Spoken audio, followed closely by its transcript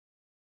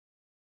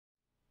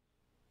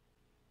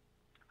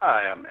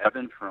Hi, I'm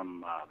Evan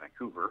from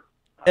Vancouver.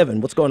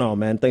 Evan, what's going on,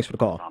 man? Thanks for the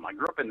call. I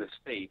grew up in the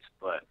States,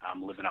 but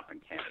I'm living up in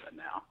Canada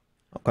now.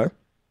 Okay.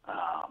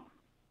 Um,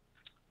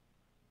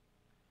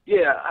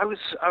 yeah,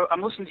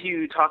 I'm listening to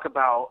you talk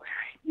about,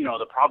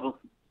 the problem.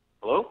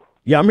 Hello?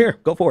 Yeah, I'm here.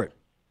 Go for it.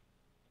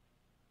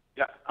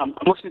 Yeah, I'm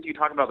listening to you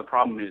talk about the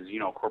problem is,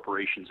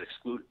 corporations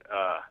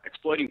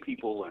exploiting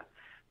people and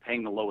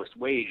paying the lowest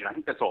wage, and I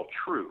think that's all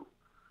true.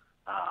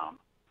 Um,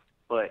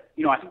 but,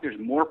 I think there's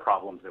more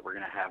problems that we're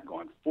going to have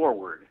going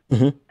forward,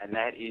 Hmm. and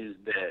that is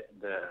that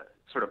the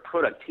sort of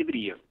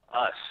productivity of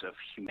us, of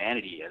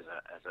humanity as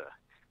a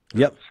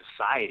Yep.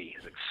 society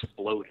has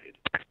exploded.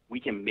 We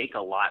can make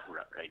a lot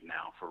right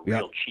now for Yep.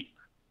 real cheap,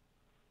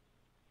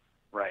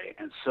 right?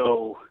 And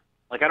so,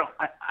 like, I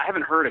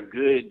haven't heard a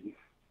good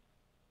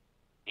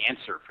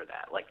answer for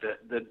that. Like,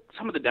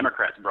 some of the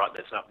Democrats brought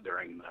this up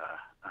during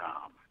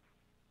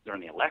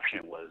the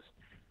election was,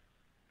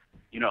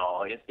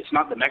 it's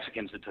not the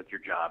Mexicans that took your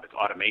job, it's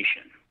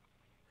automation.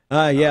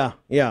 Yeah,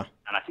 yeah.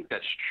 And I think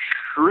that's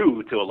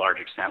true to a large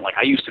extent. Like,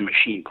 I used to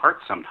machine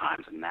parts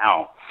sometimes, and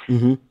now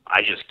Hmm.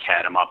 I just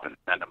CAD them up and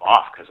send them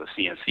off because a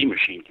CNC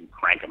machine can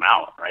crank them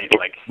out, right?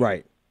 Like,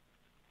 Right,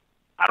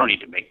 I don't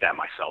need to make that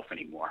myself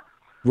anymore.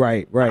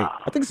 right, right. I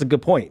Um, think it's a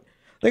good point.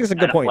 I think it's a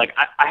good and point. like,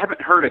 I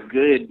haven't heard heard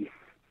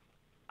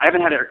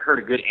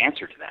a good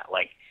answer to that.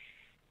 Like,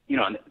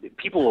 and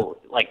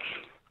people like,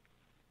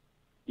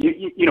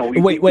 we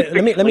Wait, wait.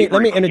 Let me fixed let me let slavery me by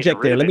getting interject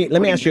rid there. of Let it me and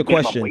let me putting ask you a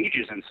minimum question.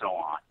 wages and so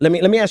on. Let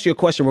me ask you a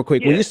question real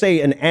quick. When Yeah. you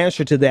say an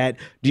answer to that,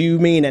 do you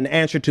mean an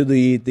answer to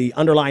the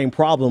underlying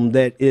problem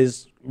that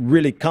is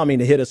really coming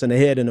to hit us in the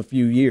head in a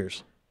few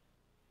years?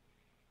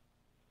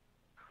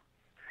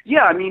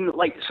 Yeah, I mean,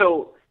 like,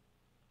 so,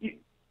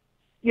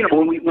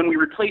 when we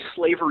replaced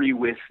slavery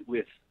with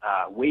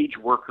wage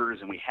workers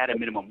and we had a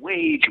minimum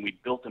wage and we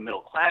built a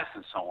middle class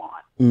and so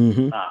on,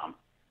 Hmm.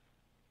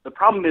 the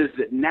problem is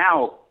that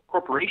now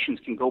corporations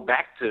can go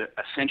back to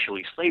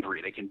essentially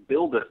slavery. They can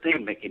build a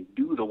thing that can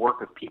do the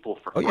work of people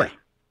for Oh free.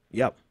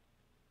 yeah. Yep.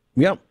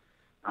 Yep.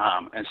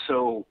 And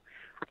so,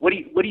 what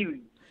do you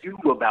do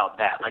about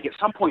that? Like, at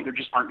some point, there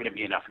just aren't going to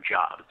be enough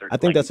jobs. I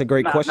think that's a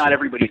great question. Not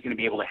everybody's going to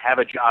be able to have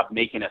a job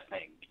making a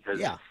thing because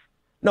Yeah.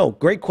 No,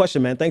 great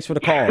question, man. Thanks for the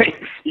call. you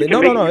can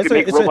No, make no, no. you It's can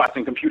make a, it's a, robots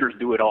and computers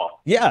do it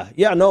all. yeah,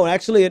 yeah, no,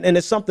 actually, and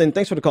it's something.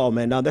 Thanks for the call,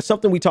 man. Now, that's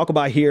something we talk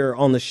about here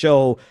on the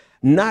show,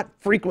 not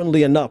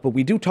frequently enough, but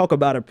we do talk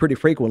about it pretty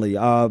frequently.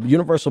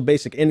 Universal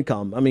basic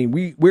income. I mean,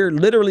 we're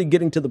literally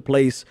getting to the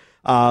place,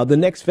 the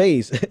next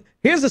phase.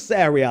 Here's the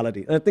sad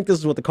reality, and I think this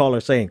is what the caller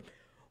is saying.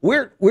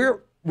 We're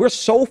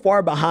so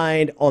far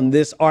behind on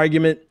this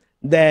argument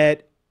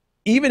that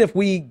even if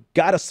we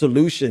got a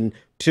solution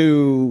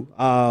to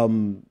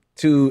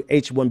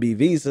H-1B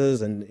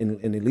visas and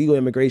illegal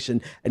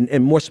immigration,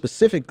 and more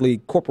specifically,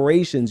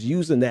 corporations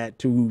using that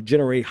to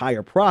generate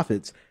higher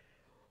profits,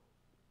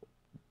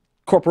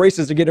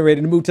 corporations are getting ready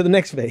to move to the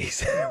next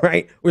phase,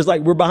 right? It's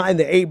like we're behind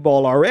the eight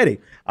ball already.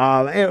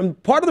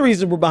 And part of the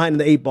reason we're behind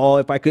the eight ball,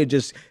 if I could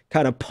just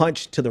kind of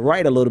punch to the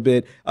right a little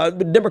bit, the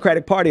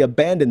Democratic Party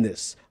abandoned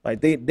this.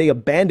 Like they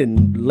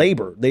abandoned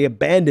labor. They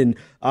abandoned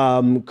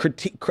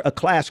a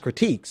class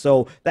critique.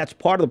 So that's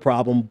part of the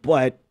problem.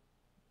 But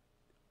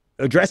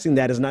addressing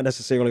that is not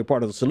necessarily a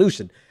part of the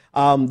solution.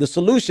 The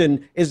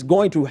solution is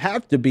going to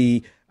have to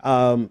be,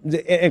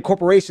 and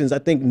corporations, I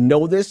think,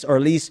 know this, or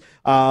at least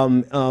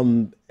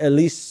some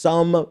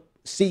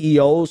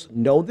CEOs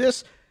know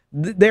this.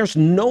 There's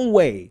no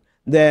way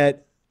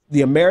that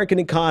the American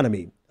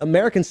economy,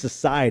 American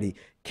society,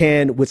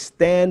 can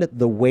withstand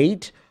the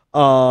weight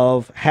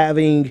of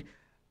having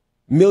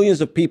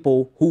millions of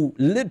people who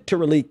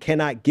literally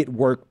cannot get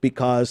work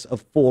because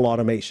of full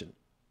automation.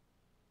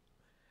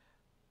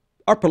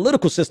 Our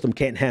political system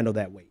can't handle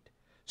that weight.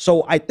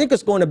 So I think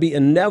it's going to be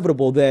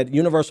inevitable that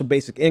universal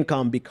basic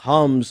income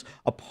becomes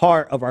a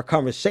part of our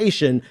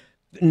conversation,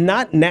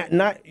 not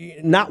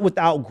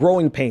without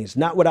growing pains,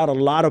 not without a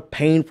lot of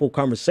painful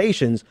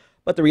conversations.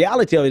 But the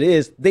reality of it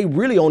is they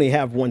really only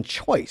have one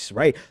choice,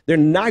 right? They're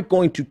not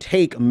going to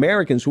take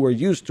Americans who are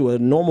used to a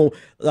normal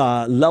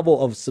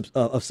level of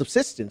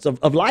subsistence,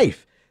 of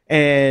life,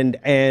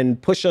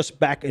 and push us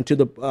back into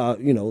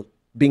the,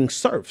 being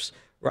serfs,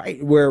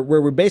 right? Where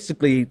we're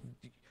basically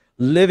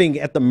living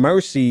at the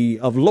mercy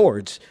of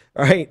lords,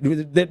 right?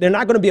 They're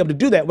not going to be able to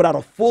do that without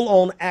a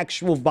full-on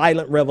actual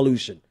violent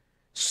revolution.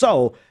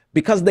 So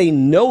because they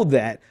know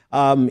that,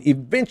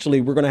 eventually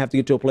we're going to have to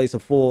get to a place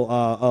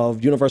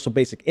of universal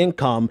basic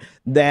income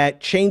that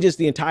changes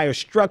the entire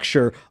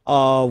structure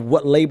of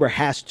what labor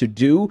has to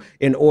do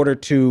in order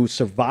to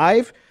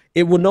survive.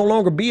 It will no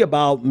longer be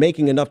about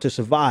making enough to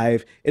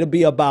survive. It'll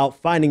be about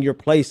finding your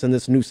place in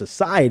this new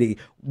society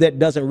that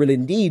doesn't really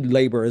need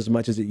labor as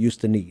much as it used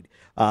to need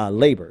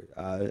labor.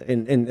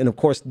 And of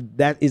course,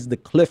 that is the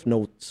Cliff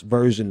Notes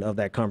version of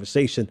that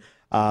conversation.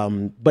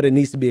 But it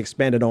needs to be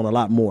expanded on a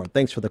lot more.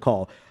 Thanks for the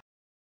call.